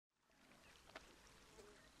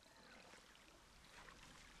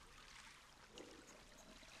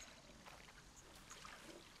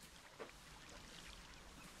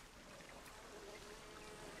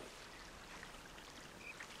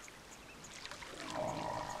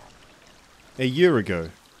A year ago,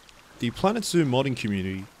 the Planet Zoo modding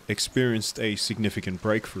community experienced a significant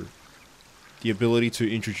breakthrough: the ability to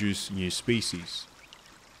introduce new species.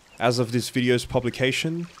 As of this video's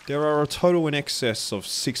publication, there are a total in excess of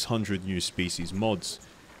 600 new species mods,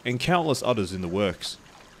 and countless others in the works,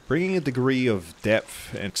 bringing a degree of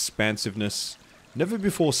depth and expansiveness never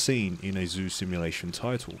before seen in a zoo simulation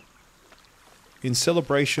title. In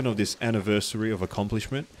celebration of this anniversary of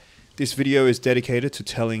accomplishment, this video is dedicated to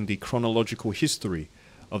telling the chronological history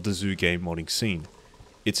of the zoo game modding scene,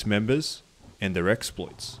 its members, and their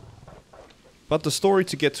exploits. But the story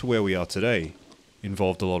to get to where we are today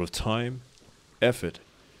involved a lot of time, effort,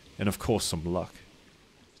 and of course some luck.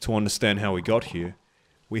 To understand how we got here,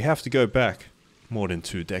 we have to go back more than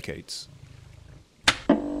 2 decades.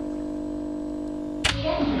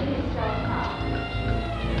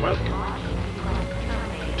 Welcome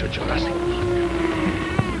to Jurassic Park.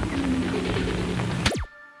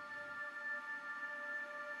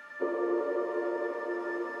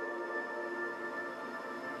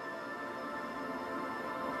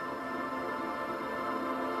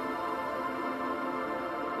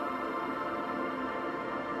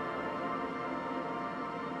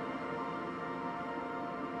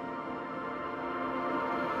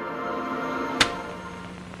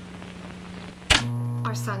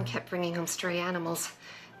 Our son kept bringing home stray animals,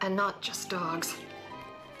 and not just dogs.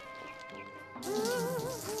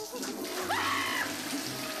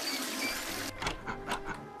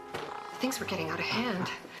 Things were getting out of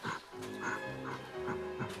hand.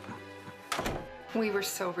 We were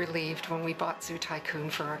so relieved when we bought Zoo Tycoon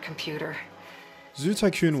for our computer. Zoo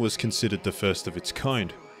Tycoon was considered the first of its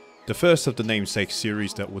kind, the first of the namesake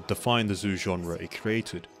series that would define the zoo genre it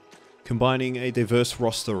created. Combining a diverse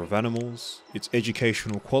roster of animals, its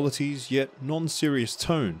educational qualities yet non-serious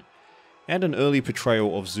tone, and an early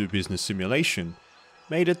portrayal of zoo business simulation,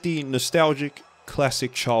 made it the nostalgic,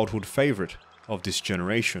 classic childhood favourite of this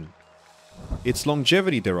generation. Its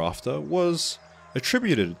longevity thereafter was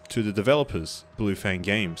attributed to the developers, Blue Fang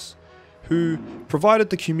Games, who provided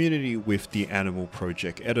the community with the Animal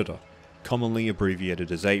Project Editor, commonly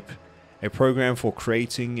abbreviated as APE, a program for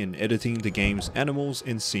creating and editing the game's animals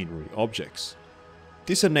and scenery objects.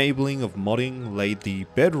 This enabling of modding laid the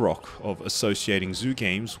bedrock of associating zoo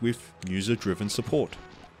games with user-driven support.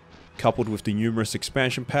 Coupled with the numerous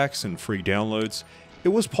expansion packs and free downloads, it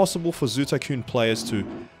was possible for Zoo Tycoon players to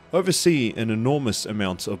oversee an enormous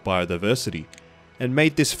amount of biodiversity, and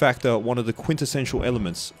made this factor one of the quintessential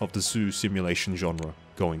elements of the zoo simulation genre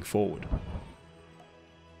going forward.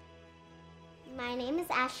 My name is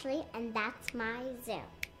Ashley, and that's my zoo.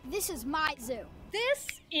 This is my zoo.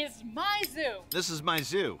 This is my zoo. This is my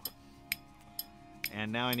zoo.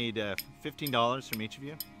 And now I need $15 from each of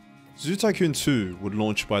you. Zoo Tycoon 2 would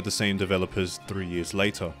launch by the same developers 3 years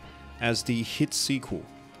later, as the hit sequel,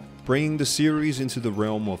 bringing the series into the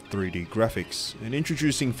realm of 3D graphics and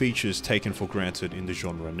introducing features taken for granted in the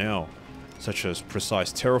genre now, such as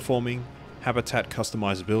precise terraforming, habitat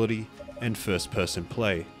customizability, and first-person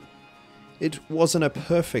play. It wasn't a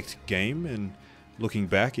perfect game, and looking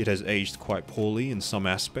back it has aged quite poorly in some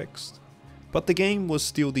aspects, but the game was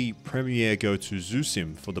still the premier go-to zoo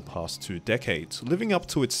sim for the past 2 decades, living up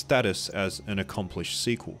to its status as an accomplished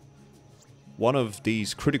sequel. One of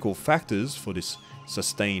these critical factors for this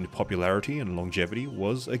sustained popularity and longevity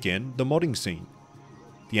was again the modding scene.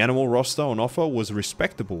 The animal roster on offer was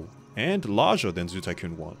respectable and larger than Zoo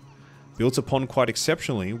Tycoon 1. Built upon quite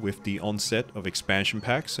exceptionally with the onset of expansion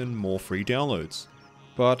packs and more free downloads.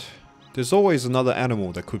 But there's always another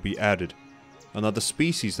animal that could be added, another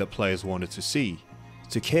species that players wanted to see,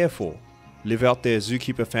 to care for, live out their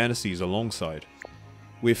zookeeper fantasies alongside.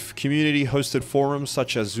 With community-hosted forums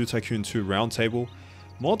such as Zoo Tycoon 2 Roundtable,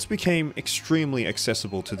 mods became extremely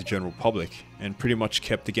accessible to the general public, and pretty much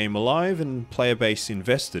kept the game alive and player base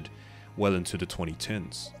invested well into the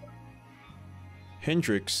 2010s.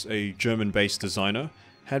 Hendrix, a German-based designer,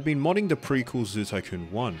 had been modding the prequel Zoo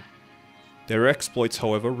Tycoon 1. Their exploits,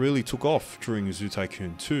 however, really took off during Zoo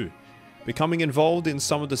Tycoon 2, becoming involved in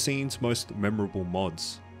some of the scene's most memorable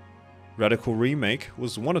mods. Radical Remake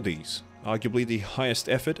was one of these, arguably the highest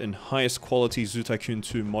effort and highest quality Zoo Tycoon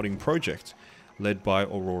 2 modding project, led by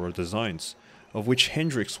Aurora Designs, of which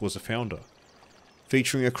Hendrix was a founder.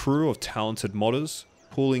 Featuring a crew of talented modders,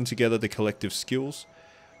 pooling together their collective skills,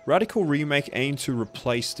 Radical Remake aimed to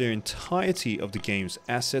replace the entirety of the game's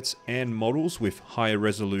assets and models with higher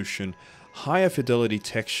resolution, higher fidelity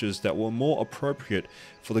textures that were more appropriate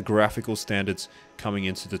for the graphical standards coming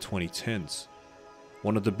into the 2010s.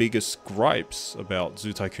 One of the biggest gripes about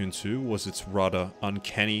Zoo Tycoon 2 was its rather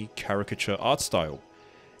uncanny caricature art style,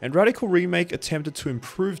 and Radical Remake attempted to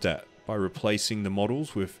improve that by replacing the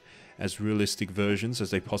models with as realistic versions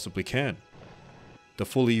as they possibly can. The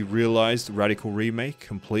fully realized Radical Remake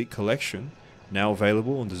Complete Collection, now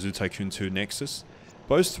available on the Zoo Tycoon 2 Nexus,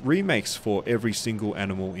 boasts remakes for every single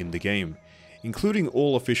animal in the game, including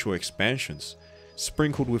all official expansions,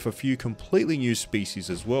 sprinkled with a few completely new species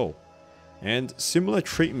as well. And similar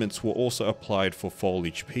treatments were also applied for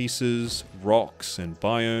foliage pieces, rocks and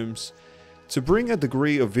biomes, to bring a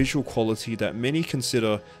degree of visual quality that many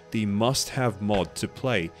consider the must-have mod to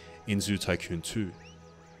play in Zoo Tycoon 2.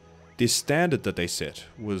 This standard that they set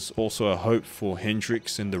was also a hope for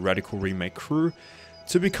Hendrix and the Radical Remake crew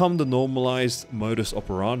to become the normalized modus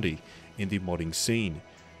operandi in the modding scene,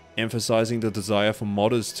 emphasizing the desire for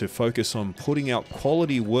modders to focus on putting out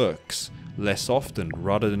quality works less often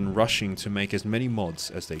rather than rushing to make as many mods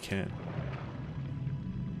as they can.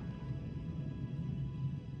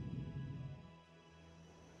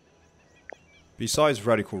 Besides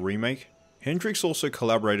Radical Remake, Hendrix also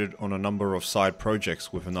collaborated on a number of side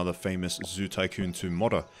projects with another famous Zoo Tycoon 2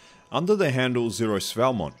 modder under the handle Zero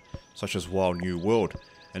Svalmont, such as Wild New World,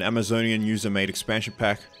 an Amazonian user-made expansion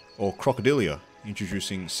pack, or Crocodilia,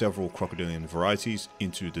 introducing several crocodilian varieties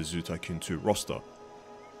into the Zoo Tycoon 2 roster.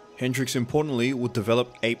 Hendrix importantly would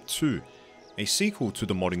develop Ape 2, a sequel to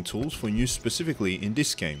the modding tools for use specifically in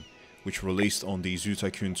this game, which released on the Zoo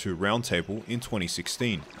Tycoon 2 Roundtable in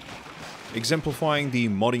 2016. Exemplifying the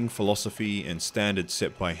modding philosophy and standards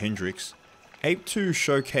set by Hendrix, Ape 2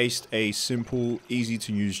 showcased a simple,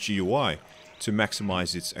 easy-to-use GUI to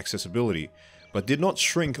maximize its accessibility, but did not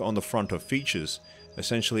shrink on the front of features,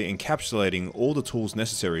 essentially encapsulating all the tools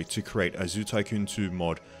necessary to create a Zoo Tycoon 2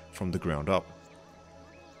 mod from the ground up.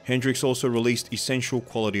 Hendrix also released essential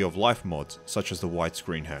quality of life mods, such as the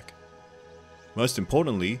widescreen hack. Most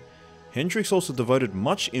importantly, Hendrix also devoted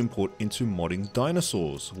much input into modding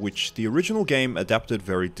dinosaurs, which the original game adapted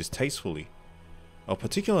very distastefully. Of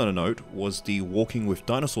particular note was the Walking with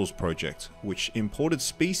Dinosaurs project, which imported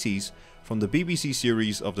species from the BBC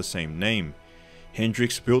series of the same name.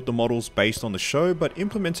 Hendrix built the models based on the show, but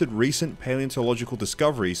implemented recent paleontological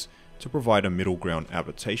discoveries to provide a middle ground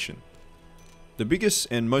adaptation. The biggest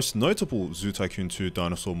and most notable Zoo Tycoon 2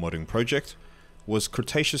 dinosaur modding project was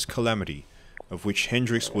Cretaceous Calamity, of which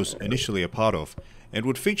Hendrix was initially a part of, and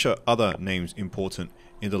would feature other names important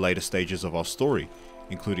in the later stages of our story,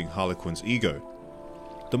 including Harlequin's Ego.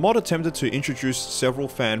 The mod attempted to introduce several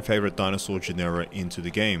fan-favorite dinosaur genera into the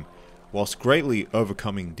game, whilst greatly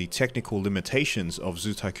overcoming the technical limitations of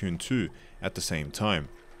Zoo Tycoon 2 at the same time.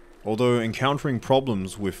 Although encountering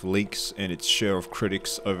problems with leaks and its share of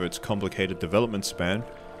critics over its complicated development span,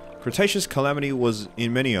 Cretaceous Calamity was,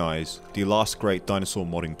 in many eyes, the last great dinosaur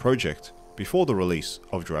modding project before the release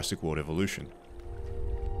of Jurassic World Evolution.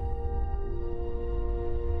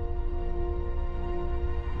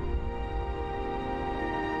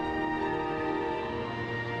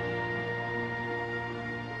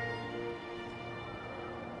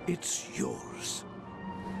 It's yours.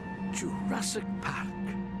 Jurassic Park.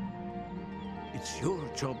 It's your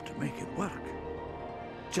job to make it work.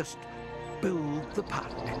 Just build the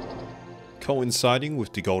park. Coinciding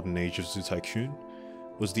with the golden age of Zoo Tycoon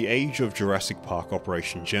was the age of Jurassic Park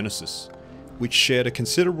Operation Genesis, which shared a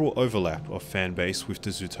considerable overlap of fanbase with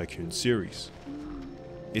the Zoo Tycoon series.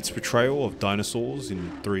 Its portrayal of dinosaurs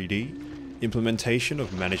in 3D, implementation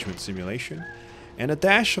of management simulation, and a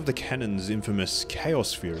dash of the canon's infamous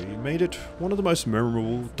Chaos Theory made it one of the most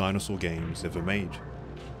memorable dinosaur games ever made.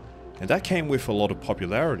 And that came with a lot of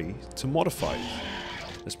popularity to modify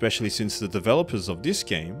it, especially since the developers of this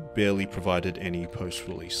game barely provided any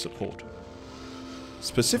post-release support.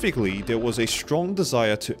 Specifically, there was a strong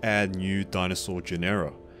desire to add new dinosaur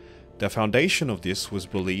genera. The foundation of this was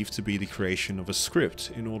believed to be the creation of a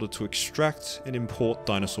script in order to extract and import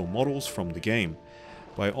dinosaur models from the game,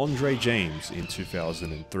 by Andre James in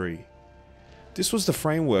 2003. This was the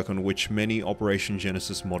framework on which many Operation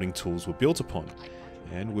Genesis modding tools were built upon,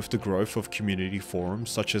 and with the growth of community forums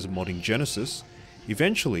such as Modding Genesis,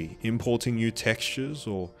 eventually importing new textures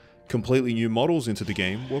or completely new models into the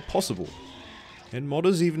game were possible. And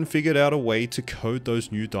modders even figured out a way to code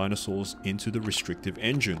those new dinosaurs into the restrictive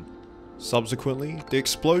engine. Subsequently, the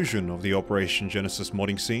explosion of the Operation Genesis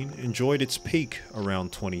modding scene enjoyed its peak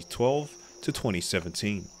around 2012 to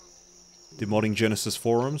 2017. The Modding Genesis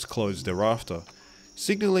forums closed thereafter,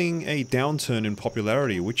 signaling a downturn in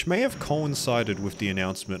popularity which may have coincided with the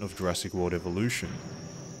announcement of Jurassic World Evolution.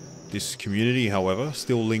 This community, however,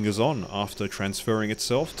 still lingers on after transferring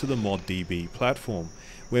itself to the ModDB platform,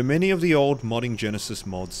 where many of the old Modding Genesis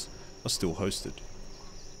mods are still hosted.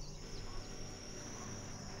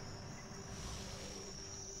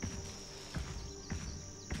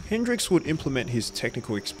 Hendrix would implement his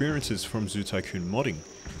technical experiences from Zoo Tycoon modding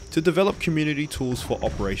to develop community tools for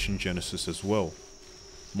Operation Genesis as well.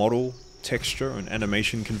 Model, texture and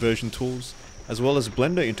animation conversion tools, as well as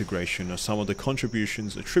Blender integration are some of the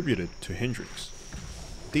contributions attributed to Hendrix.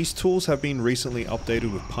 These tools have been recently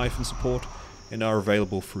updated with Python support and are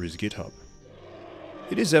available through his GitHub.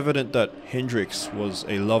 It is evident that Hendrix was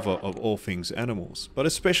a lover of all things animals, but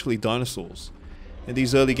especially dinosaurs, and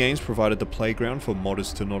these early games provided the playground for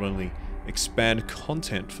modders to not only expand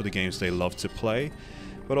content for the games they love to play,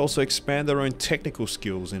 but also expand their own technical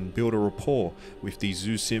skills and build a rapport with the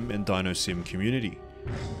Zoo Sim and Dino Sim community.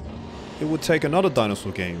 It would take another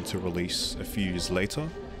dinosaur game to release a few years later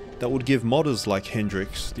that would give modders like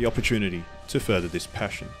Hendrix the opportunity to further this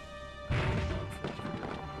passion.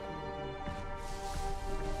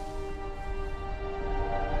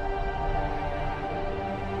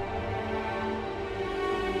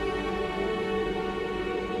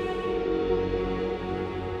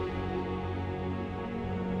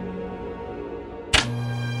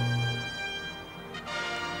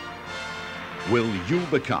 Will you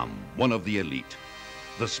become one of the elite,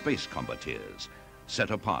 the space combateers, set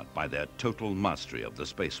apart by their total mastery of the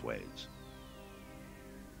spaceways?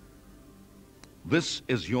 This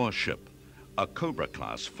is your ship, a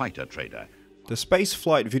COBRA-class fighter trader. The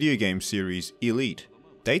spaceflight video game series Elite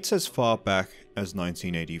dates as far back as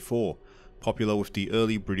 1984, popular with the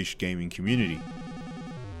early British gaming community.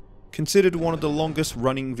 Considered one of the longest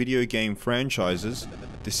running video game franchises,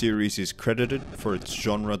 the series is credited for its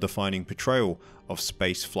genre-defining portrayal of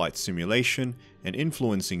spaceflight simulation and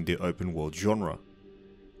influencing the open world genre.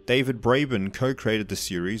 David Braben co-created the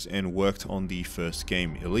series and worked on the first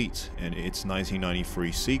game Elite and its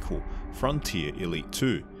 1993 sequel, Frontier Elite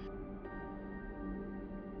 2.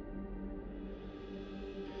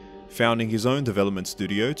 Founding his own development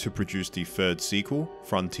studio to produce the third sequel,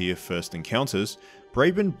 Frontier First Encounters,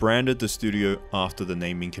 Braben branded the studio after the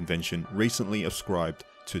naming convention recently ascribed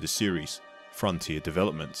to the series, Frontier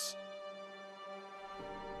Developments.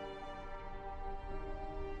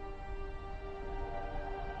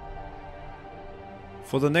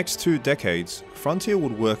 For the next 2 decades, Frontier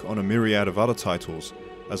would work on a myriad of other titles,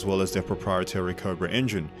 as well as their proprietary COBRA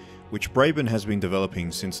engine, which Braben has been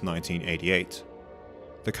developing since 1988.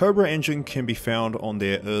 The COBRA engine can be found on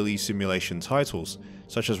their early simulation titles,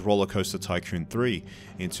 such as Roller Coaster Tycoon 3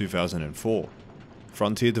 in 2004.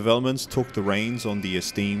 Frontier Developments took the reins on the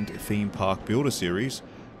esteemed theme park builder series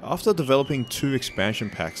after developing 2 expansion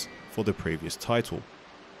packs for the previous title.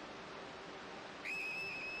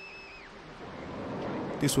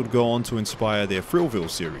 This would go on to inspire their Thrillville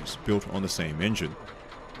series, built on the same engine.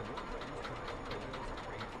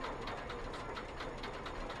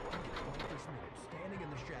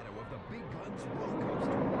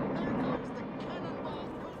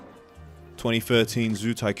 The 2013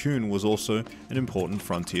 Zoo Tycoon was also an important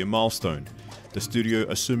Frontier milestone, the studio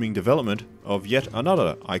assuming development of yet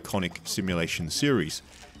another iconic simulation series,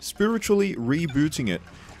 spiritually rebooting it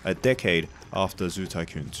a decade after Zoo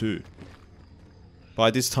Tycoon 2. By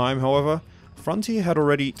this time, however, Frontier had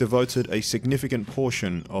already devoted a significant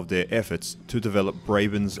portion of their efforts to develop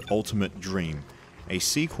Braben's ultimate dream, a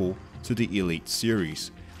sequel to the Elite series,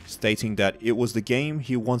 stating that it was the game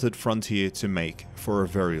he wanted Frontier to make for a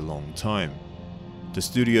very long time. The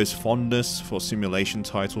studio's fondness for simulation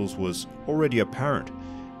titles was already apparent,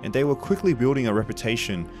 and they were quickly building a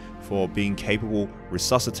reputation for being capable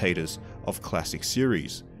resuscitators of classic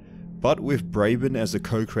series. But with Braben as the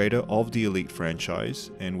co-creator of the Elite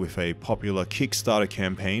franchise, and with a popular Kickstarter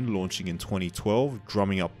campaign launching in 2012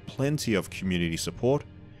 drumming up plenty of community support,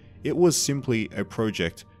 it was simply a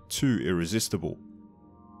project too irresistible.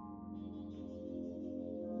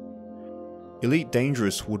 Elite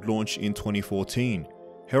Dangerous would launch in 2014,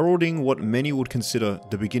 heralding what many would consider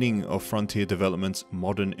the beginning of Frontier Development's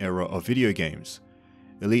modern era of video games.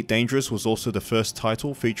 Elite Dangerous was also the first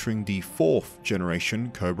title featuring the 4th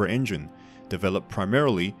generation COBRA engine, developed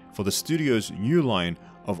primarily for the studio's new line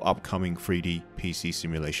of upcoming 3D PC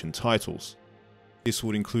simulation titles. This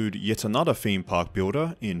would include yet another theme park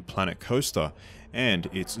builder in Planet Coaster and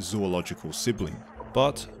its zoological sibling,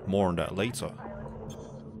 but more on that later.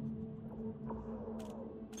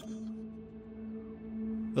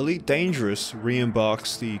 Elite Dangerous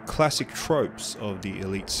re-embarks the classic tropes of the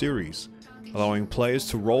Elite series, allowing players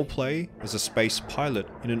to roleplay as a space pilot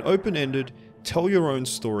in an open-ended,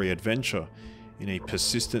 tell-your-own-story adventure in a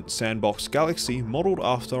persistent sandbox galaxy modelled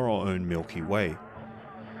after our own Milky Way.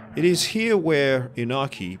 It is here where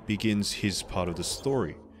Inaki begins his part of the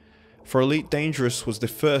story, for Elite Dangerous was the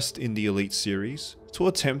first in the Elite series to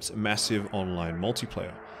attempt massive online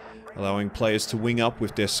multiplayer, allowing players to wing up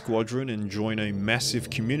with their squadron and join a massive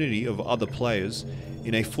community of other players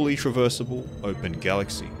in a fully traversable open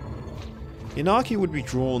galaxy. Inaki would be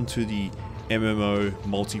drawn to the MMO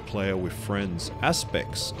multiplayer with friends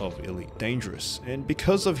aspects of Elite Dangerous, and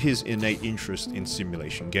because of his innate interest in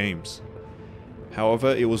simulation games.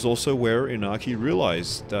 However, it was also where Inaki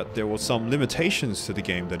realized that there were some limitations to the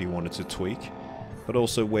game that he wanted to tweak, but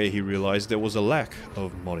also where he realized there was a lack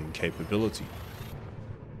of modding capability.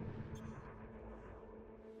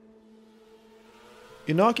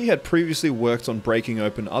 Inaki had previously worked on breaking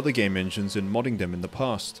open other game engines and modding them in the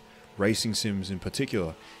past, racing sims in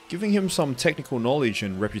particular, giving him some technical knowledge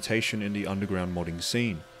and reputation in the underground modding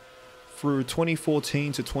scene. Through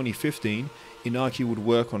 2014 to 2015, Inaki would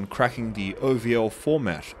work on cracking the OVL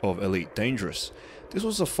format of Elite Dangerous. This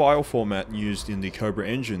was a file format used in the COBRA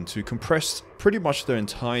engine to compress pretty much the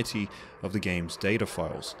entirety of the game's data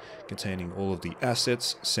files, containing all of the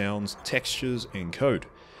assets, sounds, textures, and code.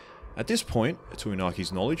 At this point, to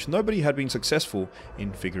Inaki's knowledge, nobody had been successful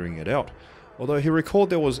in figuring it out, although he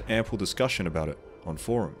recalled there was ample discussion about it on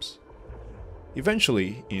forums.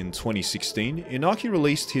 Eventually, in 2016, Inaki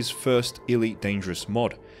released his first Elite Dangerous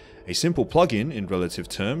mod, a simple plugin in relative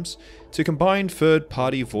terms, to combine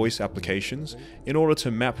third-party voice applications in order to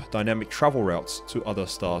map dynamic travel routes to other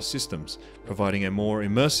star systems, providing a more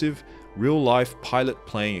immersive, real-life pilot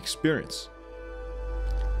playing experience.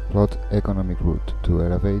 Plot economic route to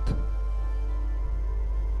elevate.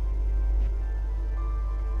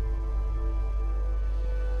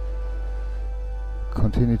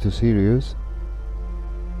 Continue to serious.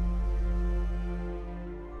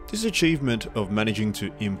 This achievement of managing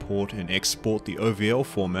to import and export the OVL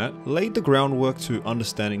format laid the groundwork to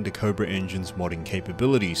understanding the COBRA engine's modding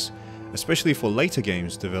capabilities, especially for later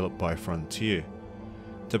games developed by Frontier.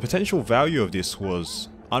 The potential value of this was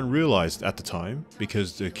unrealized at the time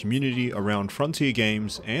because the community around Frontier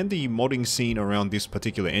games and the modding scene around this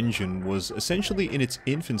particular engine was essentially in its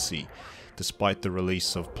infancy, despite the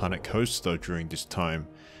release of Planet Coaster during this time.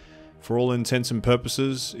 For all intents and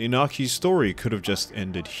purposes, Inaki's story could have just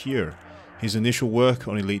ended here. His initial work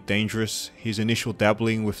on Elite Dangerous, his initial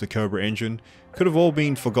dabbling with the COBRA engine, could have all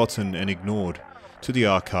been forgotten and ignored to the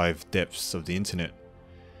archive depths of the internet.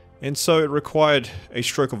 And so it required a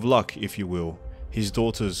stroke of luck, if you will, his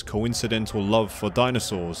daughter's coincidental love for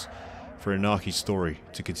dinosaurs, for Inaki's story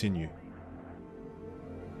to continue.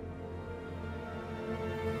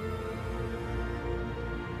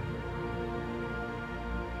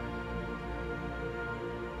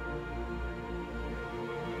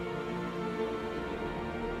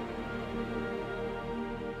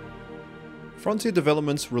 Frontier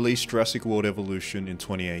Developments released Jurassic World Evolution in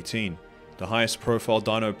 2018, the highest profile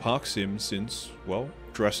dino park sim since, well,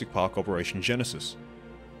 Jurassic Park Operation Genesis.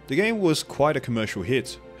 The game was quite a commercial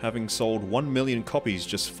hit, having sold 1 million copies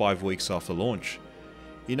just 5 weeks after launch.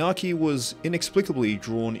 Inaki was inexplicably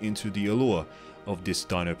drawn into the allure of this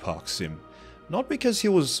dino park sim, not because he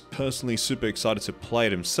was personally super excited to play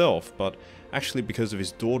it himself, but actually because of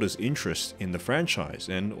his daughter's interest in the franchise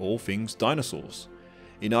and all things dinosaurs.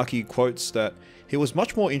 Inaki quotes that he was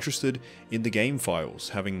much more interested in the game files,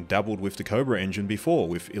 having dabbled with the COBRA engine before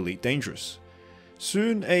with Elite Dangerous.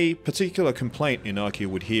 Soon, a particular complaint Inaki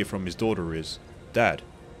would hear from his daughter is, "Dad,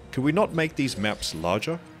 could we not make these maps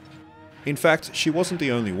larger?" In fact, she wasn't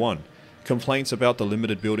the only one. Complaints about the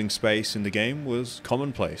limited building space in the game was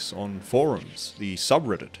commonplace on forums, the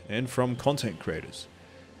subreddit, and from content creators.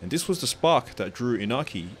 And this was the spark that drew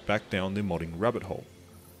Inaki back down the modding rabbit hole.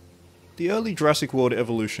 The early Jurassic World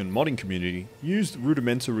Evolution modding community used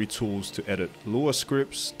rudimentary tools to edit Lua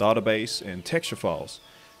scripts, database, and texture files,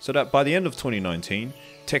 so that by the end of 2019,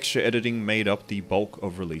 texture editing made up the bulk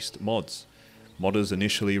of released mods. Modders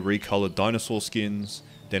initially recolored dinosaur skins,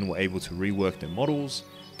 then were able to rework their models,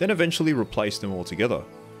 then eventually replaced them altogether.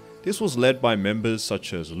 This was led by members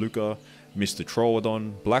such as Luca, Mr.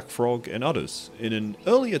 Troodon, Black Frog, and others, in an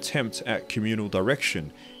early attempt at communal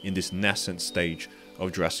direction in this nascent stage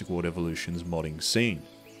of Jurassic World Evolution's modding scene.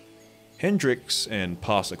 Hendrix and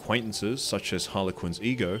past acquaintances such as Harlequin's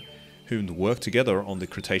Ego, whom worked together on the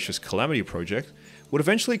Cretaceous Calamity project, would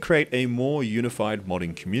eventually create a more unified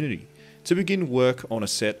modding community to begin work on a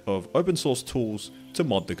set of open source tools to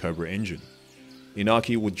mod the COBRA engine.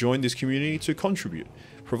 Inaki would join this community to contribute,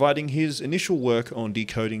 providing his initial work on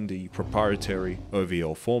decoding the proprietary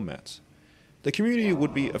OVL formats. The community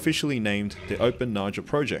would be officially named the Open Naja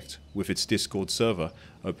Project, with its Discord server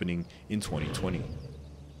opening in 2020.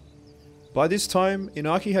 By this time,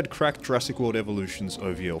 Inaki had cracked Jurassic World Evolution's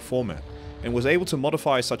OVL format, and was able to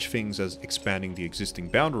modify such things as expanding the existing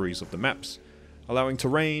boundaries of the maps, allowing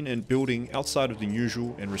terrain and building outside of the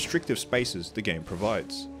usual and restrictive spaces the game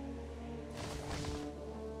provides.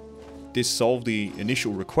 This solved the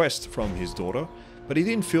initial request from his daughter, but he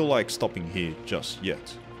didn't feel like stopping here just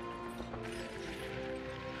yet.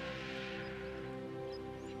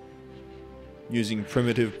 Using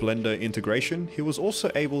primitive Blender integration, he was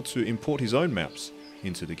also able to import his own maps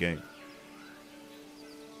into the game.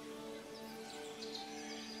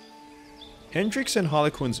 Hendrix and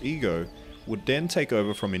Harlequin's ego would then take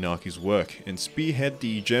over from Inaki's work and spearhead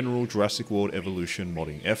the general Jurassic World Evolution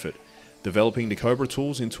modding effort, developing the COBRA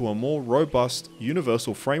tools into a more robust,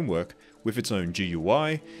 universal framework with its own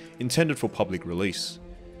GUI, intended for public release.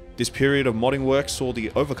 This period of modding work saw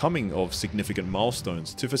the overcoming of significant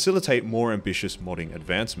milestones to facilitate more ambitious modding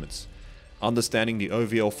advancements, understanding the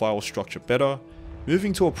OVL file structure better,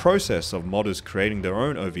 moving to a process of modders creating their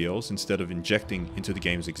own OVLs instead of injecting into the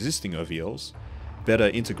game's existing OVLs, better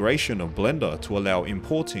integration of Blender to allow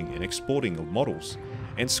importing and exporting of models,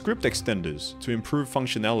 and script extenders to improve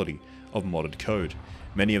functionality of modded code.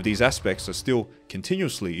 Many of these aspects are still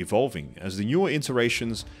continuously evolving as the newer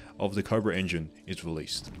iterations of the COBRA engine is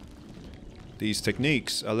released. These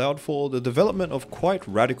techniques allowed for the development of quite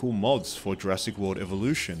radical mods for Jurassic World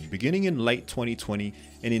Evolution beginning in late 2020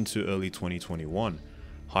 and into early 2021,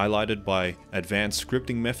 highlighted by advanced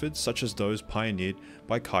scripting methods such as those pioneered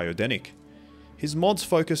by Kyodenic. His mods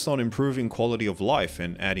focused on improving quality of life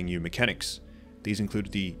and adding new mechanics. These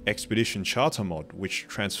included the Expedition Charter mod, which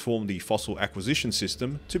transformed the fossil acquisition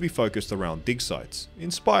system to be focused around dig sites,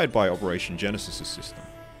 inspired by Operation Genesis' system.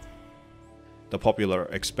 The popular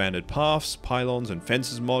Expanded Paths, Pylons and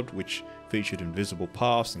Fences mod, which featured invisible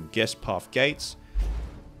paths and guest path gates,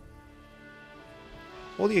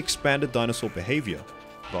 or the Expanded Dinosaur Behavior,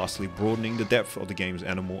 vastly broadening the depth of the game's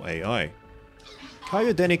animal AI.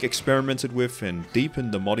 Kyodenic experimented with and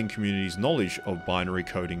deepened the modding community's knowledge of binary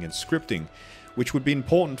coding and scripting, which would be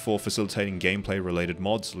important for facilitating gameplay related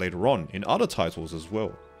mods later on in other titles as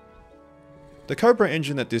well. The COBRA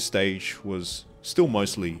engine at this stage was still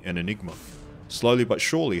mostly an enigma. Slowly but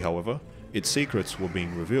surely, however, its secrets were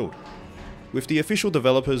being revealed. With the official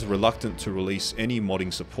developers reluctant to release any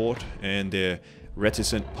modding support and their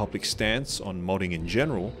reticent public stance on modding in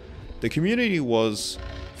general, the community was,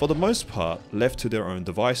 for the most part, left to their own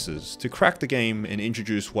devices to crack the game and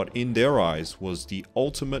introduce what in their eyes was the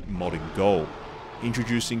ultimate modding goal,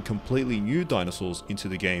 introducing completely new dinosaurs into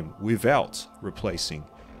the game without replacing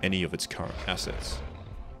any of its current assets.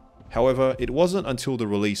 However, it wasn't until the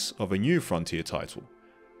release of a new Frontier title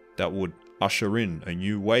that would usher in a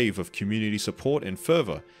new wave of community support and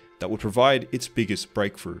fervor that would provide its biggest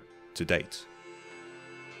breakthrough to date.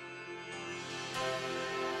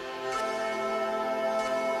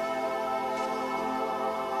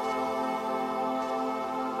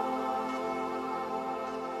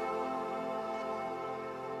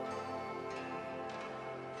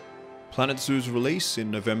 Planet Zoo's release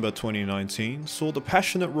in November 2019 saw the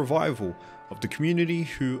passionate revival of the community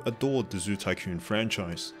who adored the Zoo Tycoon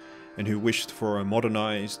franchise, and who wished for a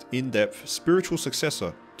modernized, in-depth, spiritual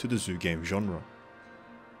successor to the Zoo game genre.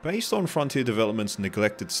 Based on Frontier Development's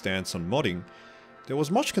neglected stance on modding, there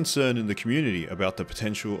was much concern in the community about the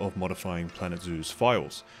potential of modifying Planet Zoo's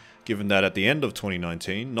files, given that at the end of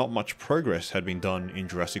 2019, not much progress had been done in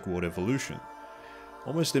Jurassic World Evolution.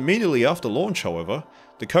 Almost immediately after launch, however,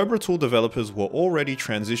 the COBRA tool developers were already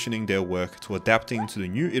transitioning their work to adapting to the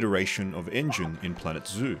new iteration of engine in Planet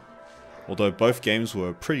Zoo. Although both games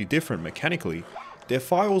were pretty different mechanically, their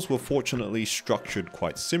files were fortunately structured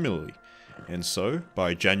quite similarly, and so,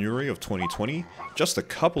 by January of 2020, just a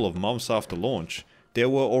couple of months after launch, there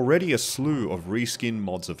were already a slew of reskin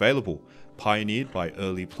mods available, pioneered by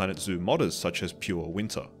early Planet Zoo modders such as Pure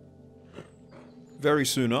Winter. Very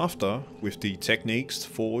soon after, with the techniques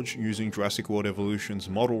forged using Jurassic World Evolution's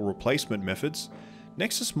model replacement methods,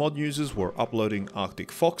 Nexus mod users were uploading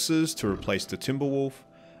Arctic foxes to replace the timberwolf,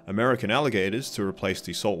 American alligators to replace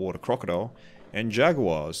the saltwater crocodile, and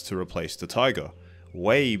jaguars to replace the tiger,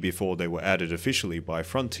 way before they were added officially by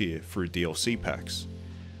Frontier through DLC packs.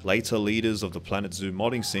 Later leaders of the Planet Zoo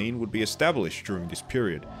modding scene would be established during this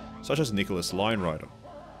period, such as Nicholas Linerider.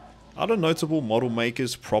 Other notable model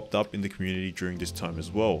makers propped up in the community during this time as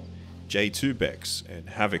well, J2Bex and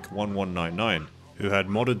Havoc1199, who had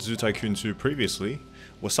modded Zoo Tycoon 2 previously,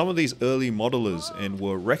 were some of these early modelers and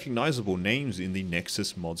were recognizable names in the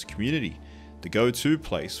Nexus mods community, the go-to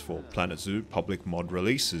place for Planet Zoo public mod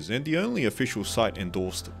releases and the only official site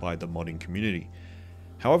endorsed by the modding community.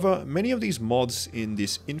 However, many of these mods in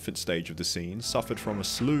this infant stage of the scene suffered from a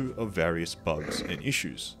slew of various bugs and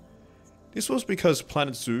issues. This was because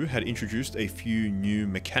Planet Zoo had introduced a few new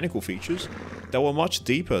mechanical features that were much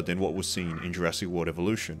deeper than what was seen in Jurassic World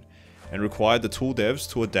Evolution, and required the tool devs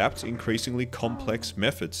to adapt increasingly complex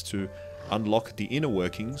methods to unlock the inner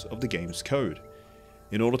workings of the game's code.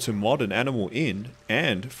 In order to mod an animal in,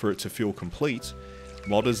 and for it to feel complete,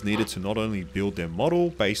 modders needed to not only build their model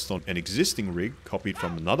based on an existing rig copied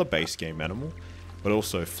from another base game animal, but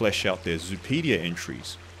also flesh out their Zoopedia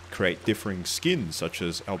entries, create differing skins such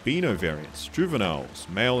as albino variants, juveniles,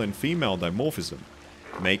 male and female dimorphism,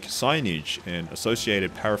 make signage and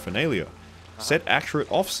associated paraphernalia, set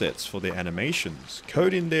accurate offsets for their animations,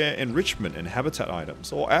 code in their enrichment and habitat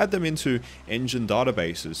items, or add them into engine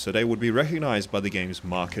databases so they would be recognized by the game's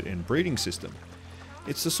market and breeding system.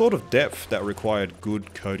 It's the sort of depth that required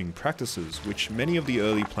good coding practices, which many of the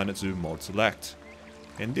early Planet Zoo mods lacked.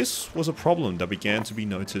 And this was a problem that began to be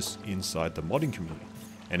noticed inside the modding community,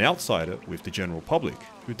 and outside it with the general public,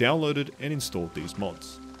 who downloaded and installed these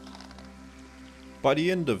mods. By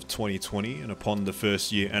the end of 2020, and upon the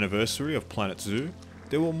first year anniversary of Planet Zoo,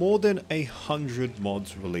 there were more than 100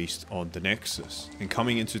 mods released on the Nexus, and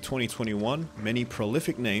coming into 2021, many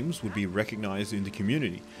prolific names would be recognized in the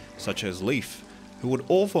community, such as Leaf, who would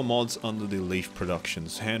offer mods under the Leaf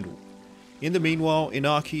Productions handle. In the meanwhile,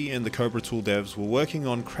 Inaki and the COBRA tool devs were working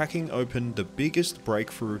on cracking open the biggest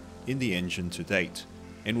breakthrough in the engine to date,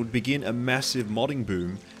 and would begin a massive modding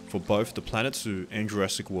boom for both the Planet Zoo and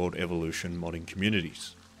Jurassic World Evolution modding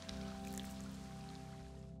communities.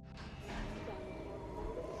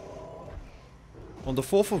 On the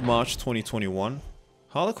 4th of March 2021,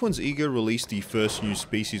 Harlequin's Ego released the first new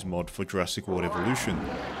species mod for Jurassic World Evolution,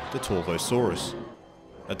 the Torvosaurus.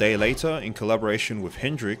 A day later, in collaboration with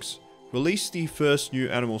Hendrix, released the first new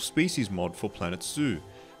animal species mod for Planet Zoo,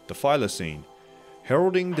 the Thylacine,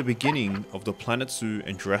 heralding the beginning of the Planet Zoo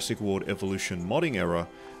and Jurassic World Evolution modding era,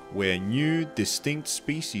 where new, distinct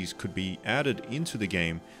species could be added into the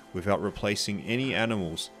game without replacing any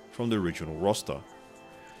animals from the original roster.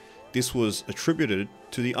 This was attributed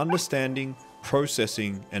to the understanding,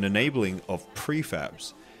 processing, and enabling of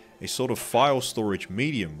prefabs, a sort of file storage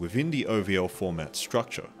medium within the OVL format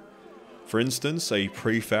structure. For instance, a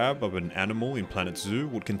prefab of an animal in Planet Zoo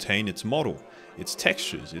would contain its model, its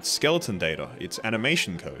textures, its skeleton data, its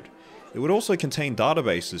animation code. It would also contain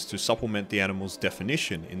databases to supplement the animal's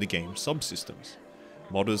definition in the game's subsystems.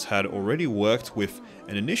 Modders had already worked with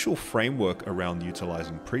an initial framework around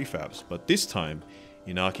utilizing prefabs, but this time,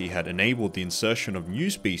 Inaki had enabled the insertion of new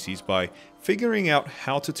species by figuring out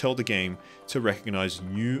how to tell the game to recognize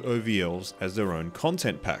new OVLs as their own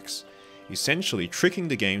content packs, essentially tricking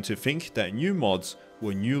the game to think that new mods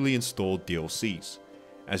were newly installed DLCs.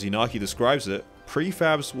 As Inaki describes it,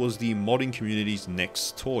 prefabs was the modding community's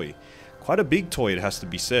next toy. Quite a big toy, it has to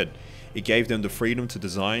be said. It gave them the freedom to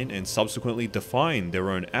design and subsequently define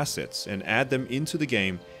their own assets and add them into the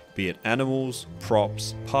game, be it animals,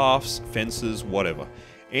 props, paths, fences, whatever.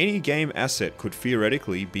 Any game asset could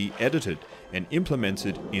theoretically be edited and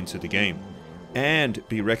implemented into the game, and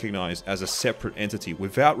be recognized as a separate entity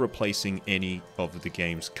without replacing any of the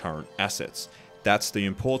game's current assets. That's the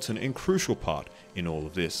important and crucial part in all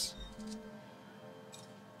of this.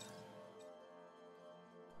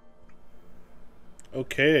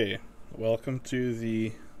 Okay, welcome to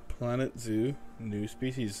the Planet Zoo New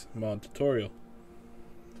Species mod tutorial.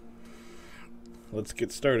 Let's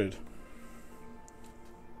get started.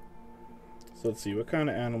 So let's see, what kind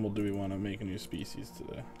of animal do we want to make a new species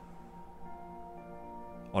today?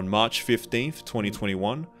 On March 15th,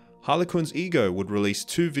 2021, Harlequin's Ego would release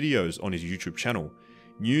 2 videos on his YouTube channel,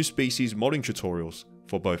 new species modding tutorials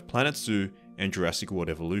for both Planet Zoo and Jurassic World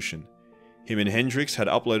Evolution. Him and Hendrix had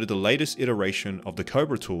uploaded the latest iteration of the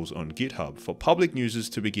COBRA tools on GitHub for public users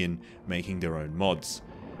to begin making their own mods.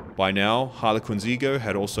 By now, Harlequin's Ego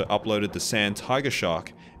had also uploaded the Sand Tiger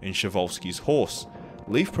Shark and Przewalski's Horse.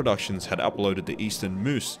 Leaf Productions had uploaded the Eastern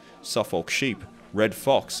Moose, Suffolk Sheep, Red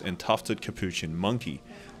Fox and Tufted Capuchin Monkey,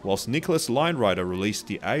 whilst Nicholas Linerider released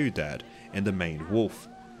the Aoudad and the Maned Wolf.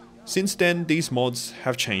 Since then, these mods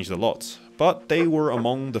have changed a lot, but they were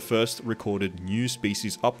among the first recorded new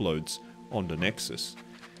species uploads on the Nexus,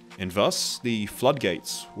 and thus the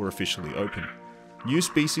floodgates were officially open. New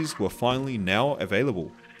species were finally now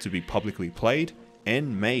available to be publicly played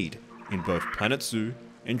and made in both Planet Zoo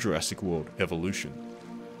and Jurassic World Evolution.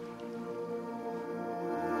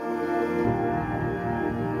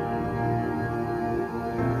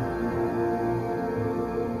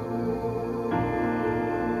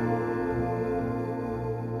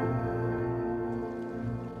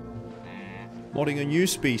 Modding a new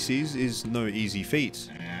species is no easy feat.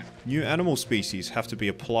 New animal species have to be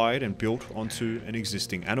applied and built onto an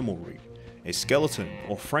existing animal rig. a skeleton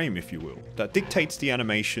or frame if you will, that dictates the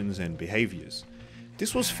animations and behaviours.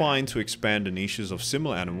 This was fine to expand the niches of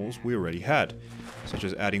similar animals we already had, such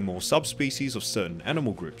as adding more subspecies of certain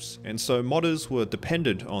animal groups, and so modders were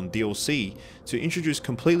dependent on DLC to introduce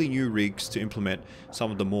completely new rigs to implement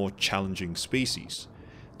some of the more challenging species.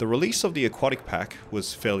 The release of the aquatic pack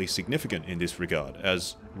was fairly significant in this regard,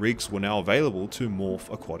 as rigs were now available to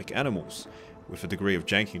morph aquatic animals, with a degree of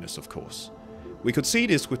jankiness of course. We could see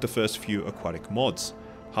this with the first few aquatic mods.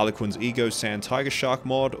 Harlequin's Ego Sand Tiger Shark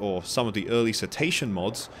mod or some of the early cetacean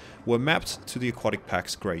mods were mapped to the aquatic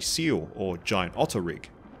pack's grey seal or giant otter rig.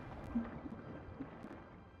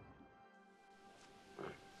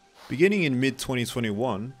 Beginning in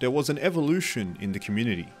mid-2021, there was an evolution in the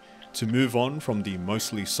community to move on from the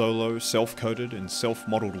mostly solo, self-coded and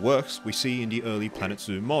self-modelled works we see in the early Planet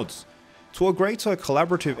Zoo mods, to a greater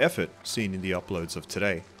collaborative effort seen in the uploads of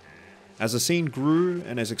today. As the scene grew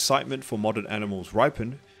and as excitement for modded animals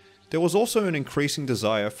ripened, there was also an increasing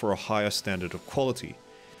desire for a higher standard of quality.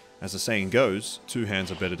 As the saying goes, two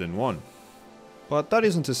hands are better than one. But that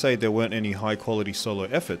isn't to say there weren't any high quality solo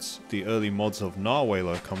efforts. The early mods of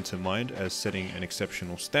Narwhaler come to mind as setting an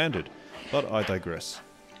exceptional standard, but I digress.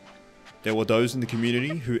 There were those in the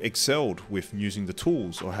community who excelled with using the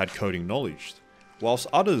tools or had coding knowledge, whilst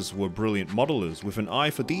others were brilliant modelers with an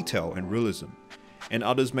eye for detail and realism, and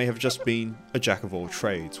others may have just been a jack of all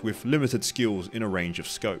trades with limited skills in a range of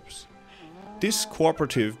scopes. This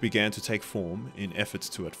cooperative began to take form in efforts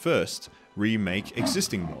to at first remake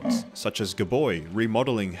existing mods, such as Gaboy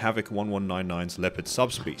remodeling Havoc 1199's leopard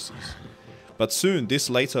subspecies. But soon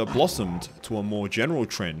this later blossomed to a more general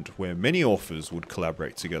trend where many authors would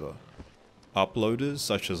collaborate together. Uploaders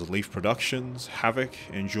such as Leaf Productions, Havoc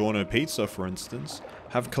and Giorno Pizza for instance,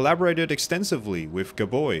 have collaborated extensively with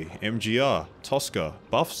Gaboy, MGR, Tosca,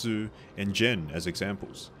 Buffzoo and Gen as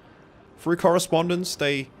examples. Through correspondence,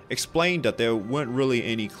 they explained that there weren't really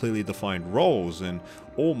any clearly defined roles and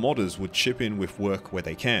all modders would chip in with work where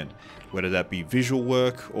they can, whether that be visual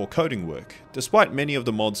work or coding work, despite many of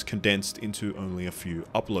the mods condensed into only a few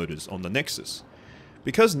uploaders on the Nexus.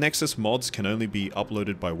 Because Nexus mods can only be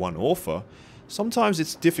uploaded by one author, sometimes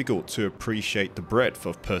it's difficult to appreciate the breadth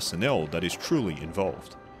of personnel that is truly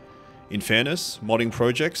involved. In fairness, modding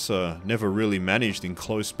projects are never really managed in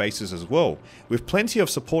closed spaces as well, with plenty of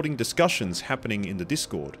supporting discussions happening in the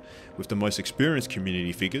Discord, with the most experienced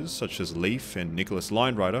community figures such as Leaf and Nicholas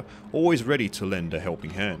Linerider always ready to lend a helping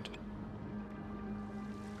hand.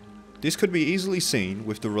 This could be easily seen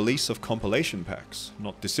with the release of compilation packs,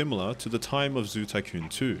 not dissimilar to the time of Zoo Tycoon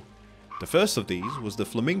 2. The first of these was the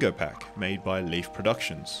Flamingo pack, made by Leaf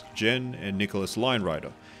Productions, Gen and Nicholas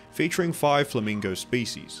Linerider, featuring 5 flamingo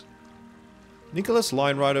species. Nicholas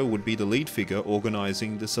Linerider would be the lead figure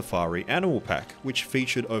organising the Safari Animal Pack, which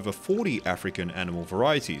featured over 40 African animal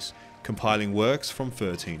varieties, compiling works from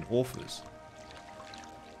 13 authors.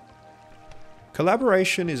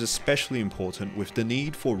 Collaboration is especially important with the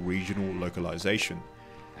need for regional localization.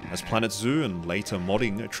 As Planet Zoo and later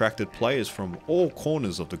modding attracted players from all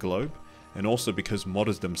corners of the globe, and also because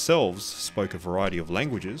modders themselves spoke a variety of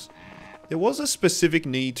languages, there was a specific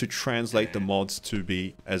need to translate the mods to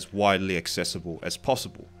be as widely accessible as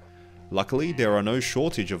possible. Luckily, there are no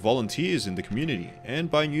shortage of volunteers in the community, and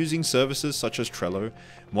by using services such as Trello,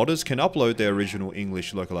 modders can upload their original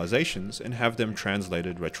English localizations and have them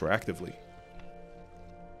translated retroactively.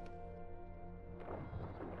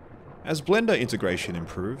 As Blender integration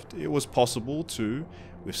improved, it was possible to,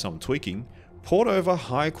 with some tweaking, port over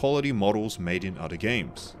high-quality models made in other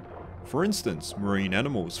games. For instance, marine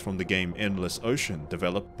animals from the game Endless Ocean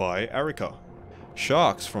developed by Arica,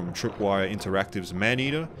 sharks from Tripwire Interactive's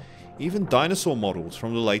Maneater, even dinosaur models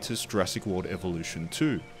from the latest Jurassic World Evolution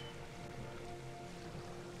 2.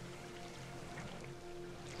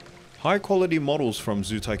 High-quality models from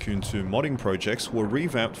Zoo Tycoon 2 modding projects were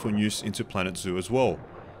revamped for use into Planet Zoo as well.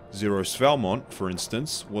 Zero Svalmont, for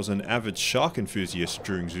instance, was an avid shark enthusiast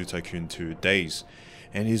during Zoo Tycoon 2 days,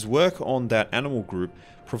 and his work on that animal group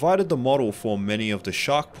provided the model for many of the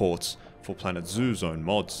shark ports for Planet Zoo's own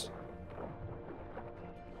mods.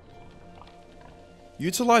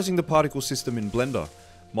 Utilizing the particle system in Blender,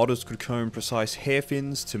 modders could comb precise hair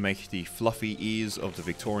fins to make the fluffy ears of the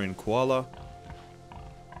Victorian koala,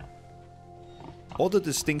 or the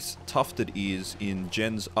distinct tufted ears in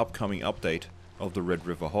Gen's upcoming update of the Red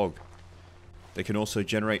River Hog. They can also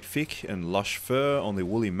generate thick and lush fur on the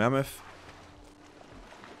woolly mammoth,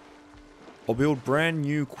 or build brand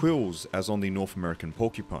new quills as on the North American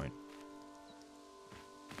porcupine.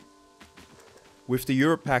 With the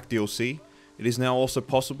Europe Pack DLC, it is now also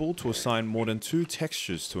possible to assign more than 2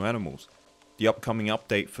 textures to animals. The upcoming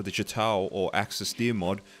update for the Chitao or Axis Deer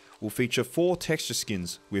mod will feature 4 texture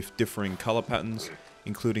skins with differing color patterns,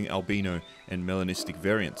 including albino and melanistic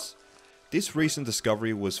variants. This recent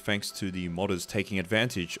discovery was thanks to the modders taking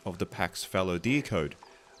advantage of the pack's fallow deer code,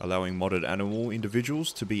 allowing modded animal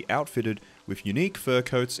individuals to be outfitted with unique fur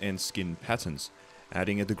coats and skin patterns,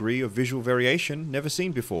 adding a degree of visual variation never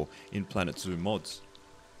seen before in Planet Zoo mods.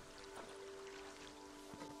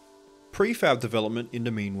 Prefab development in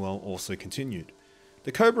the meanwhile also continued.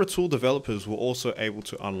 The COBRA tool developers were also able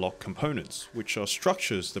to unlock components, which are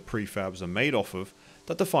structures the prefabs are made off of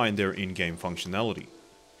that define their in-game functionality.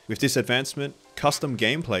 With this advancement, custom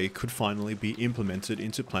gameplay could finally be implemented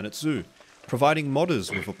into Planet Zoo, providing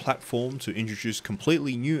modders with a platform to introduce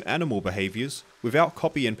completely new animal behaviours without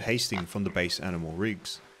copy and pasting from the base animal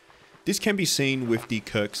rigs. This can be seen with the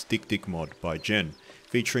Kirk's Dick Dick mod by Gen,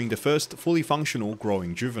 featuring the first fully functional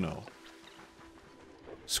growing juvenile.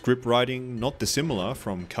 Script writing, not dissimilar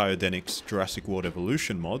from Kyodenic's Jurassic World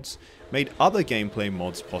Evolution mods, made other gameplay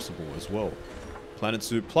mods possible as well. Planet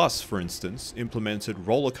Zoo Plus, for instance, implemented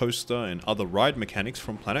roller coaster and other ride mechanics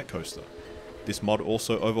from Planet Coaster. This mod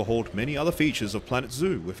also overhauled many other features of Planet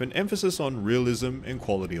Zoo with an emphasis on realism and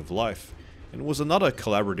quality of life, and was another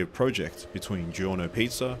collaborative project between Giorno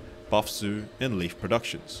Pizza, Buff Zoo and Leaf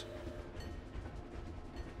Productions.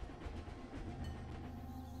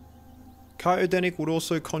 Kyodenic would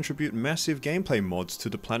also contribute massive gameplay mods to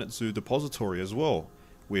the Planet Zoo repository as well,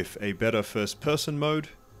 with a better first-person mode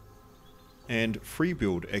and free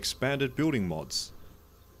build expanded building mods.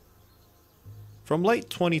 From late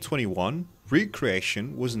 2021, rig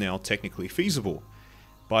creation was now technically feasible.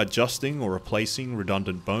 By adjusting or replacing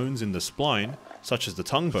redundant bones in the spline, such as the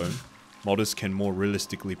tongue bone, modders can more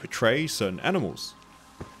realistically portray certain animals.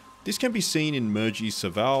 This can be seen in Mergi's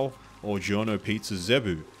Saval or Giorno Pizza's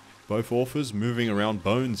Zebu, both authors moving around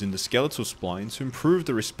bones in the skeletal spline to improve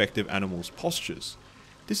the respective animals' postures.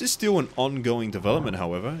 This is still an ongoing development,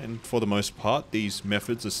 however, and for the most part these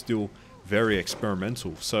methods are still very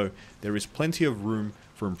experimental, so there is plenty of room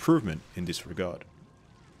for improvement in this regard.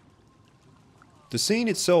 The scene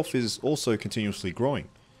itself is also continuously growing.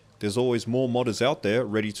 There's always more modders out there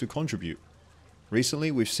ready to contribute. Recently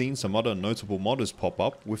we've seen some other notable modders pop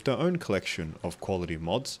up with their own collection of quality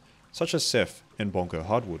mods, such as Seth and Bonko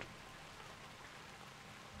Hardwood.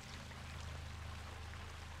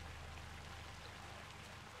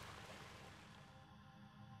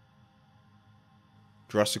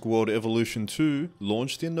 Jurassic World Evolution 2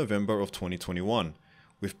 launched in November of 2021,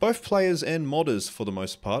 with both players and modders for the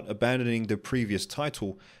most part abandoning the previous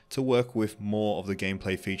title to work with more of the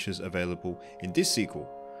gameplay features available in this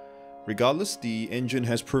sequel. Regardless, the engine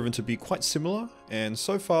has proven to be quite similar, and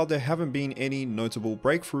so far there haven't been any notable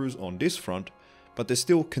breakthroughs on this front, but there's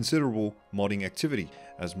still considerable modding activity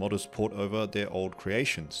as modders port over their old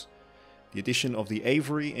creations. The addition of the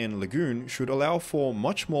Aviary and Lagoon should allow for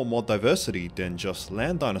much more mod diversity than just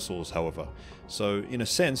land dinosaurs, however, so in a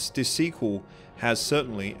sense this sequel has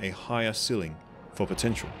certainly a higher ceiling for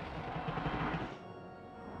potential.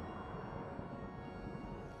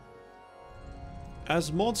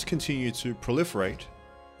 As mods continue to proliferate,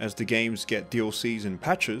 as the games get DLCs and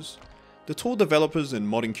patches, the tool developers and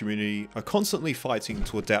modding community are constantly fighting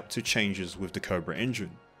to adapt to changes with the COBRA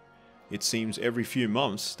engine. It seems every few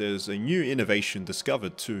months there's a new innovation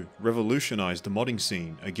discovered to revolutionize the modding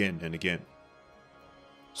scene again and again.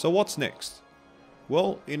 So what's next?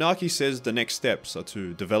 Well, Inaki says the next steps are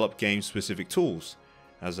to develop game-specific tools,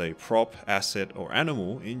 as a prop, asset or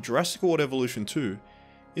animal in Jurassic World Evolution 2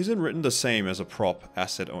 isn't written the same as a prop,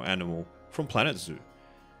 asset or animal from Planet Zoo.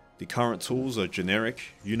 The current tools are generic,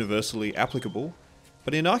 universally applicable,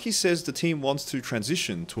 but Inaki says the team wants to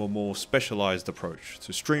transition to a more specialized approach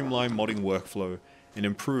to streamline modding workflow and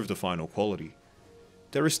improve the final quality.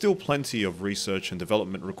 There is still plenty of research and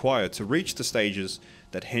development required to reach the stages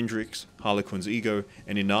that Hendrix, Harlequin's Ego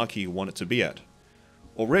and Inaki want it to be at.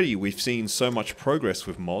 Already we've seen so much progress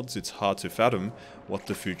with mods it's hard to fathom what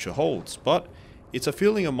the future holds, but it's a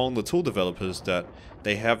feeling among the tool developers that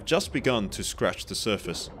they have just begun to scratch the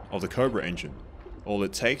surface of the COBRA engine. All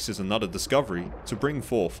it takes is another discovery to bring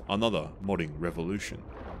forth another modding revolution.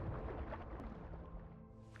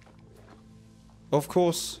 Of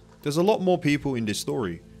course, there's a lot more people in this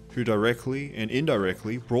story who directly and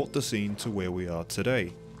indirectly brought the scene to where we are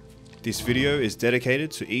today. This video is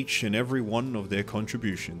dedicated to each and every one of their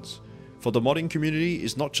contributions, for the modding community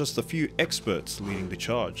is not just a few experts leading the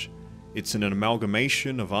charge. It's an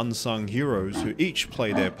amalgamation of unsung heroes who each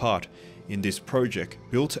play their part in this project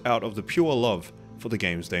built out of the pure love for the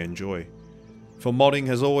games they enjoy. For modding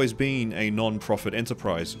has always been a non-profit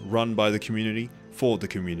enterprise run by the community for the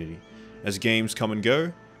community, As games come and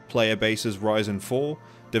go, player bases rise and fall,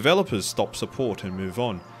 developers stop support and move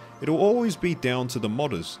on. It'll always be down to the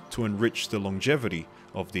modders to enrich the longevity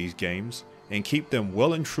of these games and keep them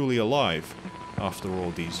well and truly alive after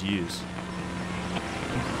all these years.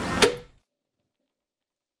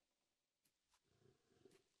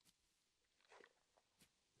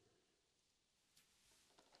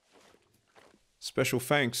 Special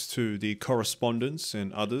thanks to the correspondents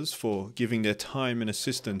and others for giving their time and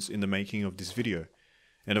assistance in the making of this video.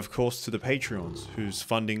 And of course to the Patreons, whose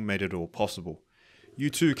funding made it all possible. You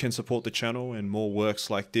too can support the channel and more works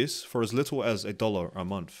like this for as little as $1 a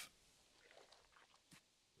month.